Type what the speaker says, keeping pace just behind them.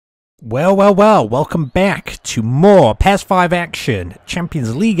Well, welcome back to more PES 5 action,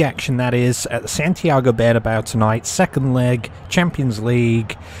 Champions League action that is, at the Santiago Bernabeu tonight, second leg, Champions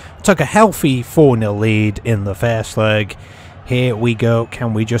League. Took a healthy 4-0 lead in the first leg. Here we go,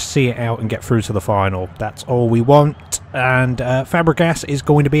 can we just see it out and get through to the final? That's all we want, and Fabregas is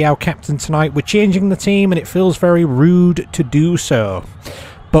going to be our captain tonight. We're changing the team and it feels very rude to do so.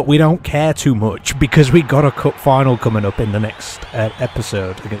 But we don't care too much because we got a cup final coming up in the next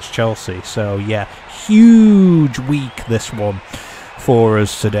episode against Chelsea. So yeah, huge week this one for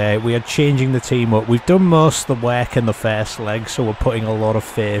us today. We are changing the team up. We've done most of the work in the first leg, so we're putting a lot of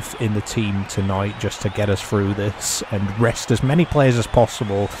faith in the team tonight just to get us through this and rest as many players as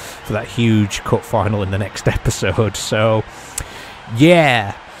possible for that huge cup final in the next episode. So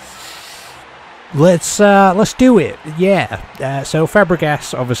yeah. Let's do it. Yeah. So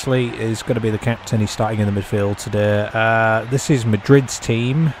Fabregas obviously is going to be the captain. He's starting in the midfield today. This is Madrid's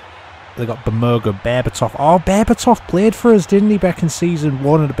team. They got Berbatov. Oh, Berbatov played for us, didn't he, back in Season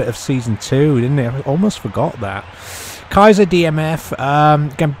 1 and a bit of Season 2, didn't he? I almost forgot that. Kaiser DMF.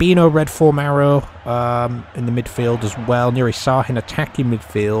 Gambino Red Formaro in the midfield as well. Nuri Sahin attacking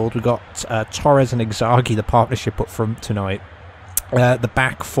midfield. We've got Torres and Inzaghi, the partnership up front tonight. The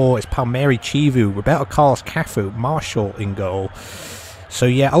back four is Palmieri, Chivu, Roberto Carlos, Cafu, Marshall in goal. So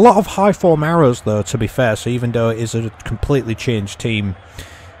yeah, a lot of high form arrows though, to be fair. So even though it is a completely changed team,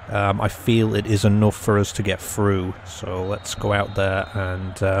 I feel it is enough for us to get through. So let's go out there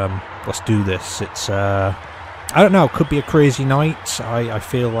and let's do this. It's I don't know, could be a crazy night. I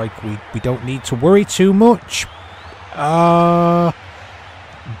feel like we don't need to worry too much.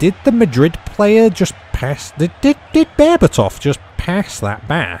 Did the Madrid player just pass? Did Berbatov just pass that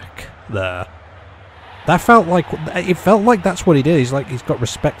back there? That felt like that's what he did. He's got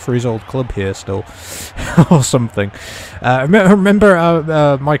respect for his old club here still, or something.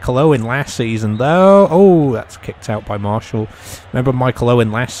 Remember Michael Owen last season though. Oh, that's kicked out by Marshall. Remember Michael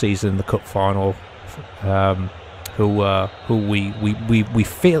Owen last season in the cup final, who we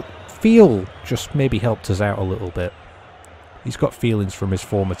feel just maybe helped us out a little bit. He's got feelings from his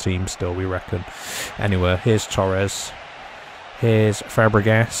former team still, we reckon. Anyway, here's Torres. Here's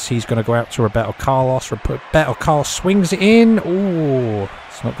Fabregas. He's going to go out to Roberto Carlos. Roberto Carlos swings it in. Ooh,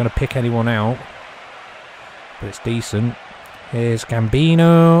 it's not going to pick anyone out. But it's decent. Here's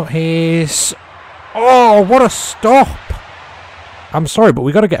Gambino. Here's... Oh, what a stop! I'm sorry, but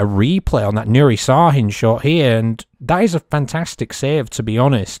we've got to get a replay on that Nuri Sahin shot here. And that is a fantastic save, to be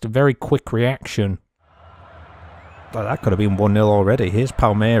honest. A very quick reaction. Oh, that could have been 1-0 already. Here's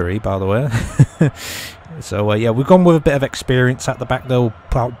Palmieri, by the way. So, yeah, we've gone with a bit of experience at the back, though,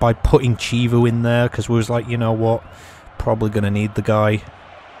 by putting Chivu in there, because we was like, you know what, probably going to need the guy.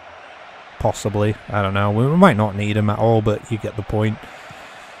 Possibly. I don't know. We might not need him at all, but you get the point.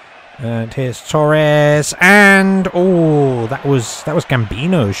 And here's Torres. And, oh, that was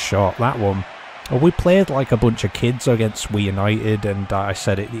Gambino's shot, that one. Well, we played like a bunch of kids against We United, and I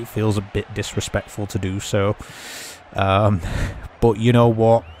said it feels a bit disrespectful to do so. But you know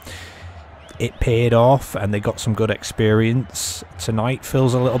what? It paid off, and they got some good experience. Tonight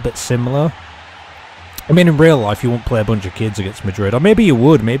feels a little bit similar. I mean, in real life, you won't play a bunch of kids against Madrid. Or maybe you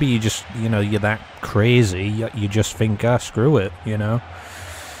would. Maybe you just, you know, you're that crazy. You just think, ah, screw it, you know.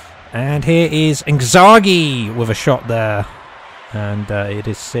 And here is Inzaghi with a shot there. And it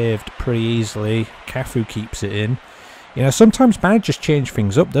is saved pretty easily. Cafu keeps it in. You know, sometimes managers change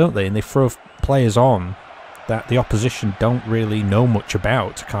things up, don't they? And they throw players on that the opposition don't really know much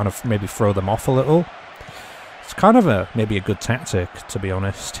about to kind of maybe throw them off a little. It's kind of maybe a good tactic, to be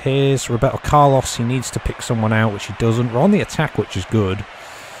honest. Here's Roberto Carlos. He needs to pick someone out, which he doesn't. We're on the attack, which is good.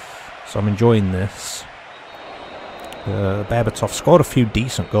 So I'm enjoying this. Berbatov scored a few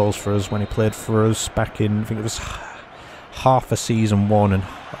decent goals for us when he played for us back in, I think it was half a Season 1 and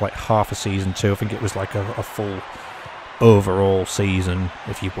like half a Season 2. I think it was like a full overall season,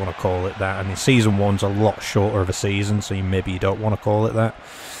 if you want to call it that. I mean, Season 1's a lot shorter of a season, so maybe you don't want to call it that.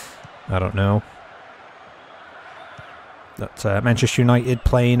 I don't know. That's Manchester United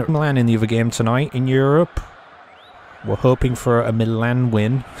playing Milan in the other game tonight in Europe. We're hoping for a Milan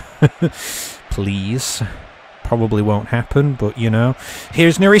win. Please. Probably won't happen, but you know.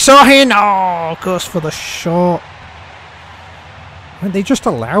 Here's Nuri Sahin. Oh, goes for the shot. And they just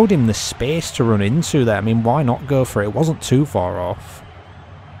allowed him the space to run into there. I mean, why not go for it? It wasn't too far off.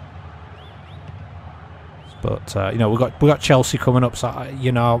 But you know, we got Chelsea coming up, so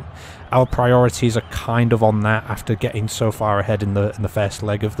you know, our priorities are kind of on that after getting so far ahead in the first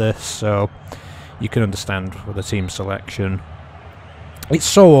leg of this. So you can understand with the team selection. It's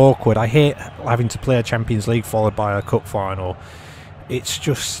so awkward. I hate having to play a Champions League followed by a cup final. it's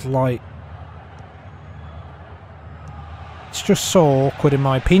just like... It's just so awkward in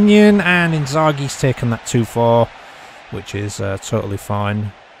my opinion, and Inzaghi's taken that too far, which is totally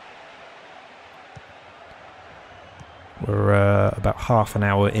fine. We're about half an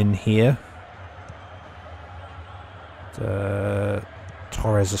hour in here.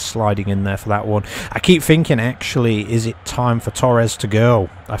 Torres is sliding in there for that one. I keep thinking, actually, is it time for Torres to go?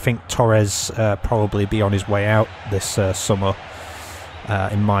 I think Torres probably be on his way out this summer.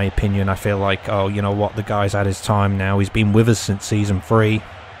 In my opinion, I feel like, oh, you know what, the guy's had his time now. He's been with us since season 3.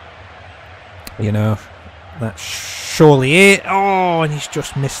 You know, that's surely it. Oh, and he's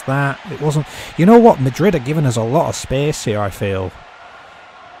just missed that. It wasn't... You know what, Madrid are giving us a lot of space here, I feel.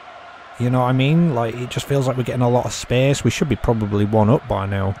 You know what I mean? Like, it just feels like we're getting a lot of space. We should be probably 1 up by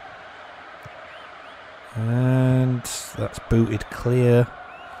now. And that's booted clear.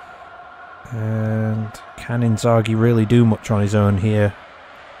 And can Inzaghi really do much on his own here?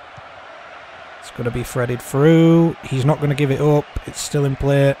 It's going to be threaded through. He's not going to give it up. It's still in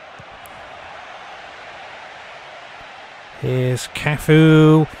play. Here's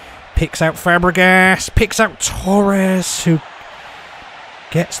Cafu. Picks out Fabregas. Picks out Torres, who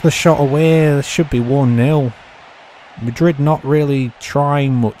gets the shot away. There should be 1-0. Madrid not really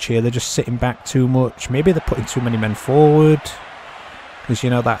trying much here. They're just sitting back too much. Maybe they're putting too many men forward. Because,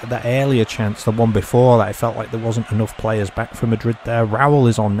 you know, that earlier chance, the one before that, it felt like there wasn't enough players back for Madrid there. Raul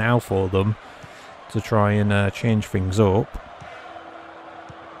is on now for them to try and change things up.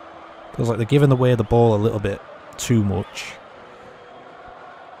 Feels like they're giving away the ball a little bit too much.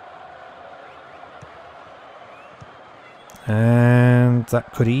 And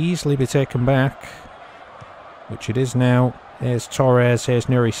that could easily be taken back, which it is now. Here's Torres, here's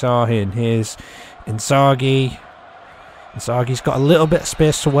Nuri Sahin, here's Inzaghi. Inzaghi's got a little bit of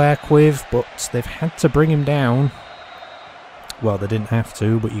space to work with, but they've had to bring him down. Well, they didn't have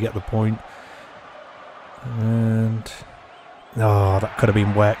to, but you get the point. And... oh, that could have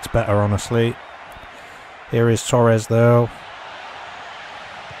been worked better, honestly. Here is Torres, though.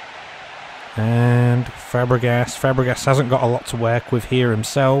 And Fabregas. Fabregas hasn't got a lot to work with here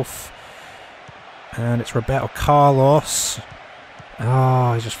himself. And it's Roberto Carlos.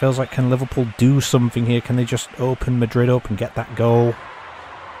 Oh, it just feels like, can Liverpool do something here? Can they just open Madrid up and get that goal?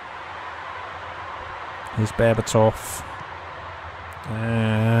 Here's Berbatov.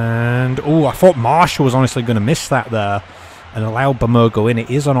 And... oh, I thought Marshall was honestly going to miss that there and allow Bambergo in.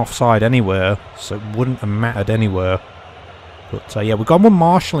 It is on offside anywhere, so it wouldn't have mattered anywhere. But, yeah, we've got one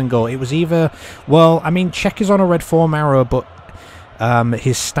Marshall in goal. It was either... well, I mean, Czech is on a red form arrow, but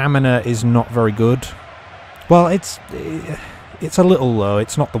his stamina is not very good. Well, it's a little low.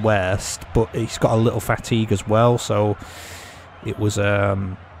 It's not the worst, but he's got a little fatigue as well. So it was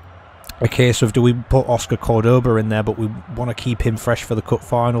a case of, do we put Oscar Cordoba in there, but we want to keep him fresh for the cup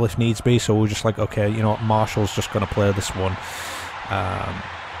final if needs be. So we're just like, okay, you know what, Marshall's just going to play this one.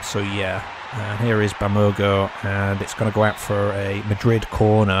 So yeah, and here is Bambergo, and it's going to go out for a Madrid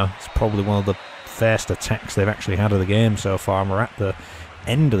corner. It's probably one of the first attacks they've actually had of the game so far, and we're at the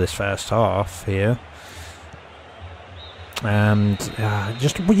end of this first half here. And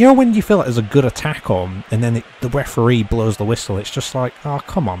just, you know, when you feel like there's a good attack on, and then the referee blows the whistle, it's just like, oh,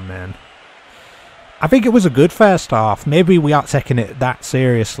 come on, man. I think it was a good first half. Maybe we aren't taking it that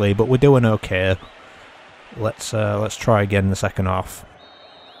seriously, but we're doing okay. Let's try again in the second half.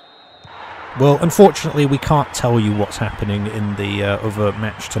 Well, unfortunately, we can't tell you what's happening in the other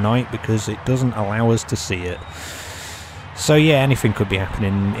match tonight because it doesn't allow us to see it. So yeah, anything could be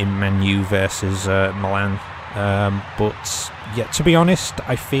happening in Man U versus Milan. But yeah, to be honest,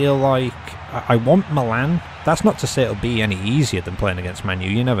 I feel like I want Milan. That's not to say it'll be any easier than playing against Man U.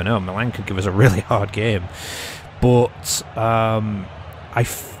 You never know. Milan could give us a really hard game. But I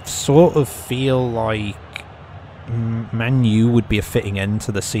sort of feel like Man U would be a fitting end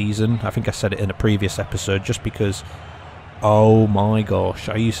to the season. I think I said it in a previous episode, just because... oh my gosh,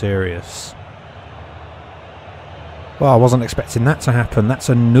 are you serious? Well, I wasn't expecting that to happen. That's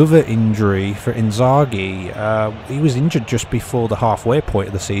another injury for Inzaghi. He was injured just before the halfway point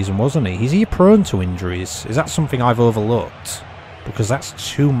of the season, wasn't he? Is he prone to injuries? Is that something I've overlooked? Because that's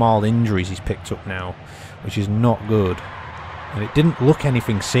 2 mild injuries he's picked up now, which is not good. And it didn't look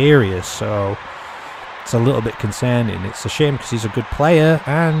anything serious, so it's a little bit concerning. It's a shame because he's a good player,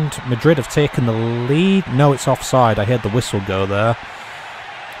 and Madrid have taken the lead. No, it's offside. I heard the whistle go there.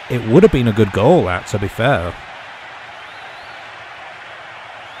 It would have been a good goal, that, to be fair.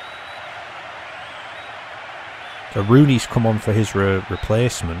 So Rooney's come on for his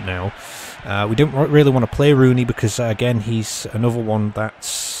replacement now. We don't really want to play Rooney because, again, he's another one that's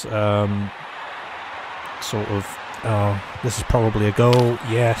sort of Oh, this is probably a goal.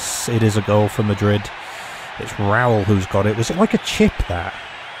 Yes, it is a goal for Madrid. It's Raul who's got it. Was it like a chip, that?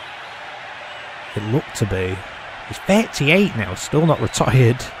 It looked to be. He's 38 now, still not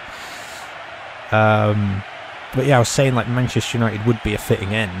retired. But yeah, I was saying like Manchester United would be a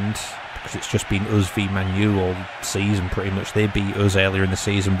fitting end, because it's just been us v Man U all season pretty much. They beat us earlier in the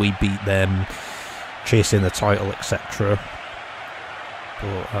season, we beat them, chasing the title, etc.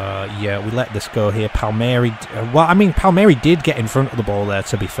 But yeah, we let this go here. Palmieri, well, I mean, Palmieri did get in front of the ball there,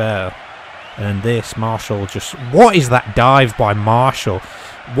 to be fair. And this, Marshall just... What is that dive by Marshall?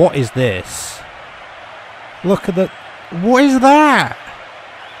 What is this? Look at the... What is that?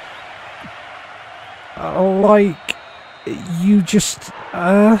 Like, you just...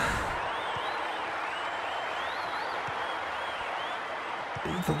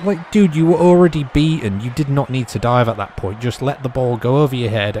 Like, dude, you were already beaten. You did not need to dive at that point. Just let the ball go over your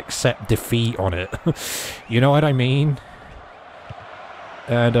head, accept defeat on it. You know what I mean?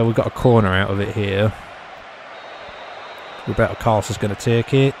 And we've got a corner out of it here. Roberto Carlos is going to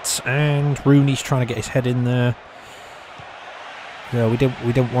take it, and Rooney's trying to get his head in there. Yeah, we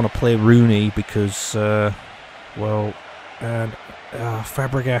don't want to play Rooney because, well, and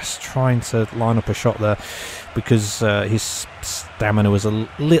Fabregas trying to line up a shot there because his stamina was a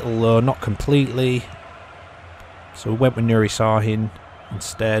little low, not completely. So we went with Nuri Sahin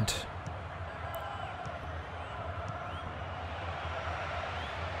instead.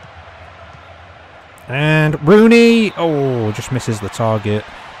 And Rooney, oh, just misses the target.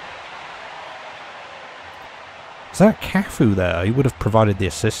 Is that Cafu there? He would have provided the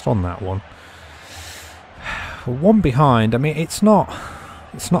assist on that one. One behind. I mean, it's not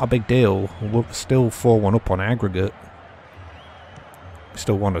a big deal. We're still 4-1 up on aggregate. We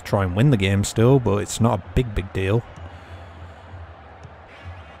still want to try and win the game still, but it's not a big deal.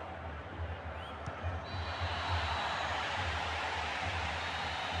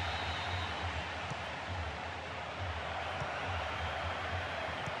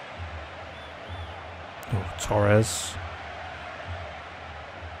 Oh, Torres.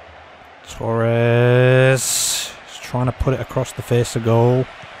 Torres is trying to put it across the face of goal.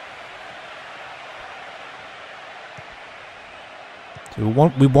 So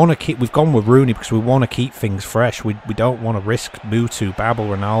we want to keep. We've gone with Rooney because we want to keep things fresh. We don't want to risk Mutu, Babel,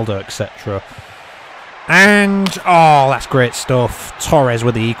 Ronaldo, etc. And oh, that's great stuff. Torres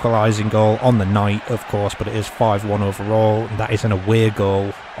with the equalising goal on the night, of course, but it is 5-1 overall. And that is an away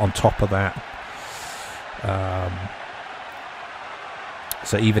goal on top of that.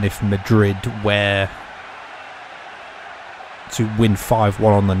 So even if Madrid were to win 5-1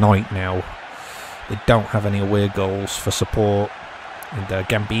 on the night now, they don't have any away goals for support. And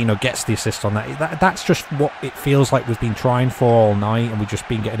Gambino gets the assist on that. That's just what it feels like we've been trying for all night, and we've just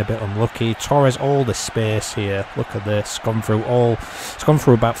been getting a bit unlucky. Torres, all the space here. Look at this. It's gone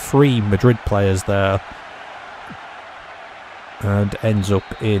through about 3 Madrid players there. And ends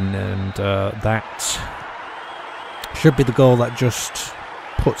up in, and that should be the goal that just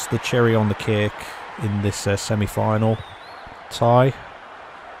puts the cherry on the cake in this semi-final tie.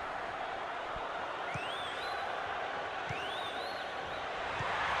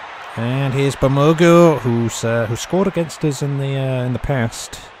 And here's Bamogo, who scored against us in the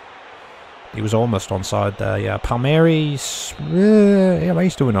past. He was almost onside there. Yeah, Palmieri's yeah,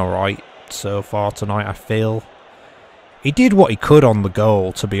 he's doing all right so far tonight. I feel he did what he could on the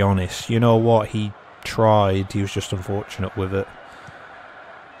goal. To be honest, you know what, he tried. He was just unfortunate with it.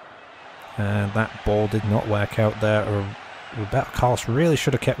 And that ball did not work out there. Roberto Carlos really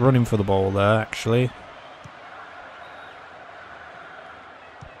should have kept running for the ball there, actually.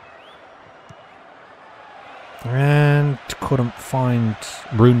 And couldn't find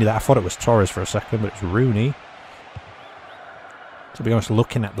Rooney. I thought it was Torres for a second, but it's Rooney. To be honest,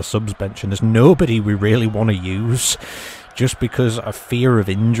 looking at the subs bench, and there's nobody we really want to use just because of fear of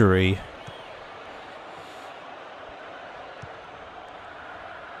injury.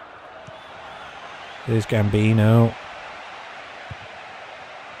 There's Gambino.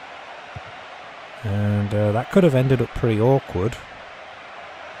 And that could have ended up pretty awkward.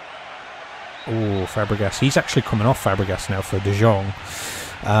 Oh, Fabregas. He's actually coming off Fabregas now for De Jong.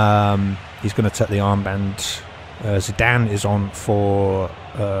 He's going to take the armband. Zidane is on for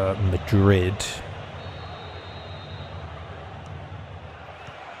Madrid.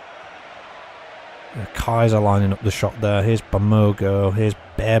 Kaiser lining up the shot there. Here's Bamogo. Here's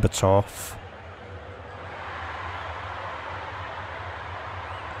Berbatov.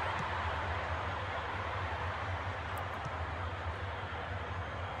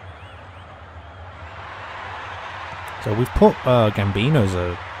 So we've put Gambino as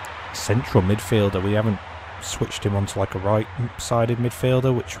a central midfielder. We haven't switched him onto like a right-sided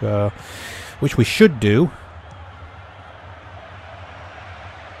midfielder, which we should do.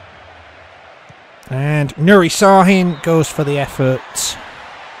 And Nuri Sahin goes for the effort,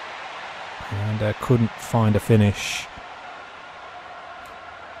 and couldn't find a finish.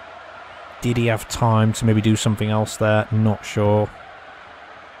 Did he have time to maybe do something else there? Not sure.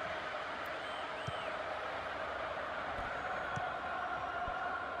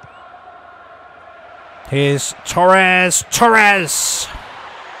 Here's Torres. Torres!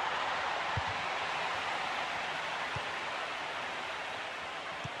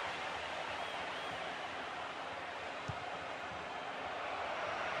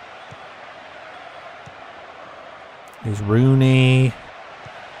 Here's Rooney.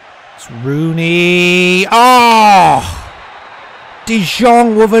 It's Rooney. Oh! De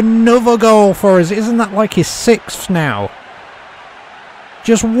Jong with another goal for us. Isn't that like his 6th now?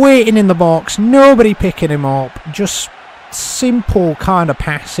 Just waiting in the box, nobody picking him up. Just simple kind of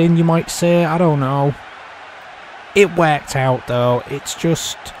passing, you might say. I don't know. It worked out, though. It's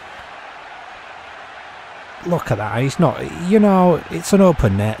just... Look at that. He's not... You know, it's an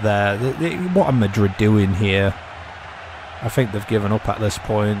open net there. What are Madrid doing here? I think they've given up at this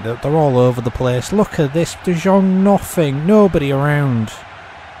point. They're all over the place. Look at this. De Jong, nothing. Nobody around.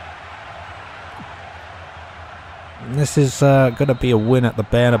 This is going to be a win at the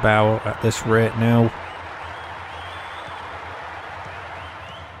Bernabeu at this rate now.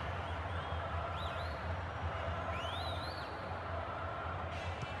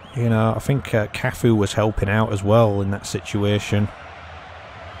 You know, I think Cafu was helping out as well in that situation.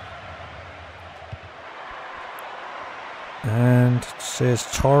 And it says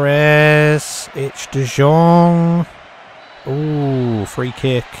Torres. It's De Jong. Ooh, free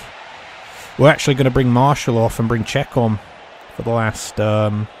kick. We're actually going to bring Marshall off and bring Cech on for the last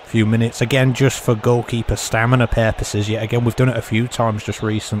few minutes. Again, just for goalkeeper stamina purposes. Yet again, we've done it a few times just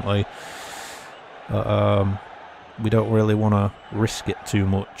recently. We don't really want to risk it too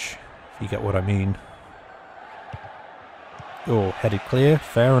much, if you get what I mean. Oh, headed clear.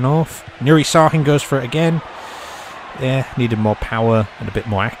 Fair enough. Nuri Sahin goes for it again. Yeah, needed more power and a bit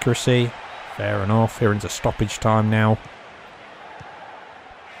more accuracy. Fair enough. Here into stoppage time now.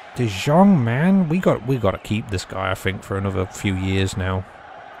 De Jong, man, we got to keep this guy, I think, for another few years now.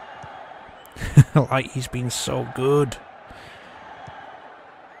 Like, he's been so good.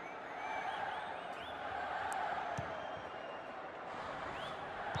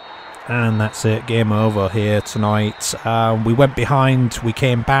 And that's it, game over here tonight. We went behind, we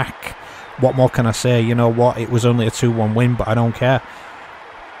came back. What more can I say? You know what? It was only a 2-1 win, but I don't care.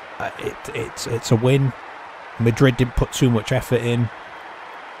 It's a win. Madrid didn't put too much effort in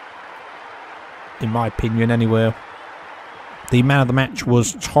my opinion anyway. The man of the match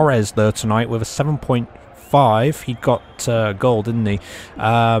was Torres though tonight with a 7.5. He got goal, didn't he?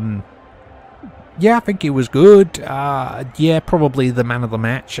 Yeah, I think he was good. Yeah, probably the man of the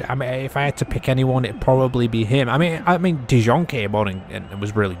match. I mean, if I had to pick anyone, it'd probably be him. I mean, De Jong came on and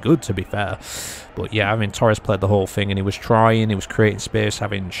was really good, to be fair. But yeah, I mean, Torres played the whole thing, and he was trying, he was creating space,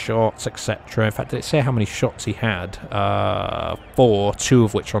 having shots, etc. In fact, did it say how many shots he had? 4, 2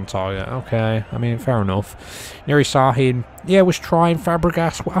 of which on target. Okay, I mean, fair enough. Nuri Sahin, yeah, was trying.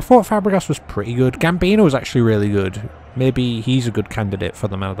 Fabregas, I thought Fabregas was pretty good. Gambino was actually really good. Maybe he's a good candidate for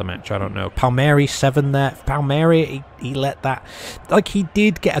the man of the match, I don't know. Palmieri, 7 there. Palmieri, he let that... Like, he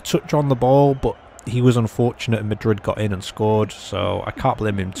did get a touch on the ball, but he was unfortunate and Madrid got in and scored, so I can't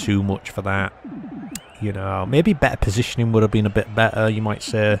blame him too much for that. You know, maybe better positioning would have been a bit better, you might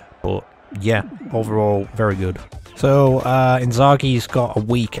say, but yeah, overall, very good. So, Inzaghi's got a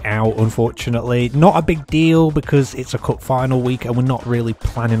week out, unfortunately. Not a big deal because it's a cup final week and we're not really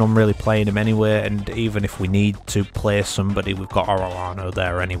planning on really playing him anyway. And even if we need to play somebody, we've got Orellano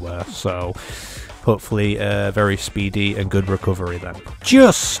there anyway. So, hopefully a very speedy and good recovery then.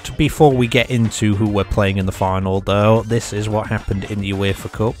 Just before we get into who we're playing in the final though, this is what happened in the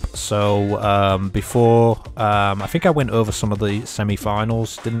UEFA Cup. So I think I went over some of the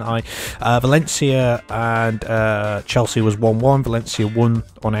semi-finals, didn't I? Valencia and Chelsea was 1-1. Valencia won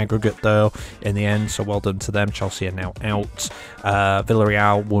on aggregate though in the end, so well done to them. Chelsea are now out.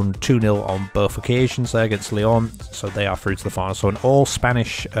 Villarreal won 2-0 on both occasions there against Lyon, so they are through to the final. So an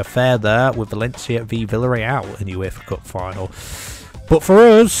all-Spanish affair there with Valencia v Villarreal in the UEFA Cup final. But for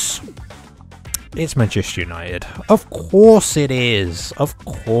us, it's Manchester United. Of course it is. Of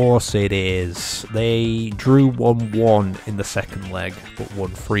course it is. They drew 1-1 in the second leg, but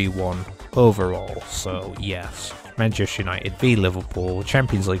won 3-1 overall. So yes, Manchester United v Liverpool,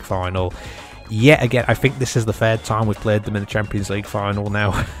 Champions League final. Yet again, I think this is the third time we've played them in the Champions League final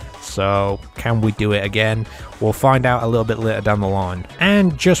now. So can we do it again? We'll find out a little bit later down the line.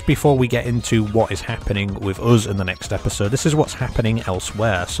 And just before we get into what is happening with us in the next episode, this is what's happening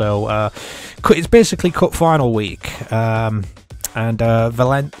elsewhere. So it's basically cup final week. And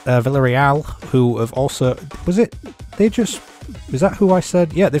Villarreal, who have also... Is that who I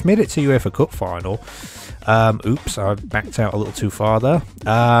said? Yeah, they've made it to UEFA Cup final. Oops, I backed out a little too far there.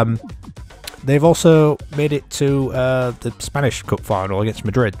 They've also made it to the Spanish Cup final against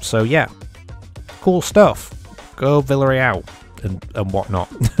Madrid. So yeah, cool stuff. Go Villarreal and whatnot.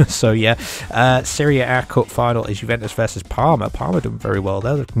 So yeah, Serie A Cup final is Juventus versus Parma. Parma doing very well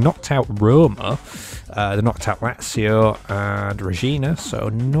there. They've knocked out Roma. They knocked out Lazio and Regina. So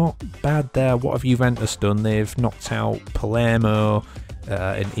not bad there. What have Juventus done? They've knocked out Palermo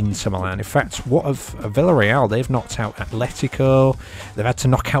in Inter Milan. In fact, what of Villarreal? They've knocked out Atletico. They've had to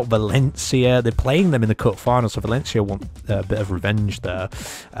knock out Valencia. They're playing them in the cup final, so Valencia want a bit of revenge there.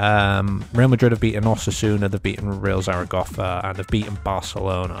 Real Madrid have beaten Osasuna, they've beaten Real Zaragoza, and they've beaten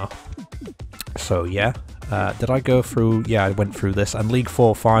Barcelona. So yeah, did I go through? Yeah, I went through this. And League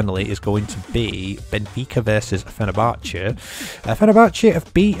 4 finally is going to be Benfica versus Fenerbahce. Fenerbahce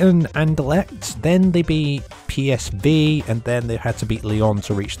have beaten Anderlecht, then they beat PSV, and then they had to beat Lyon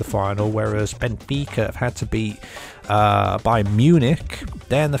to reach the final, whereas Benfica have had to beat Bayern Munich,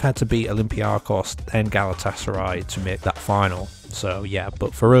 then they've had to beat Olympiacos and Galatasaray to make that final. So yeah,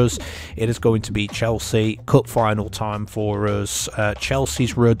 but for us, it is going to be Chelsea, cup final time for us.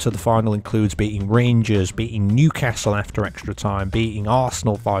 Chelsea's road to the final includes beating Rangers, beating Newcastle after extra time, beating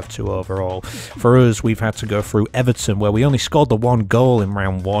Arsenal 5-2 overall. For us, we've had to go through Everton, where we only scored the 1 goal in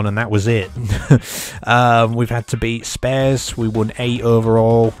round 1, and that was it. We've had to beat Spurs, we won 8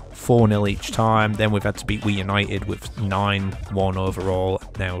 overall, 4-0 each time. Then we've had to beat United with 9-1 overall.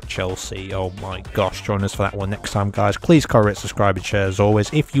 Now Chelsea, oh my gosh, join us for that one next time, guys. Please comment, subscribe and share as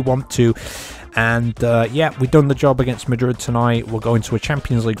always if you want to. And yeah, we've done the job against Madrid tonight. We're going to a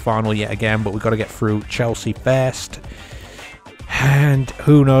Champions League final yet again, but we've got to get through Chelsea first. And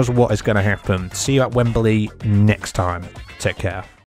who knows what is going to happen. See you at Wembley next time. Take care.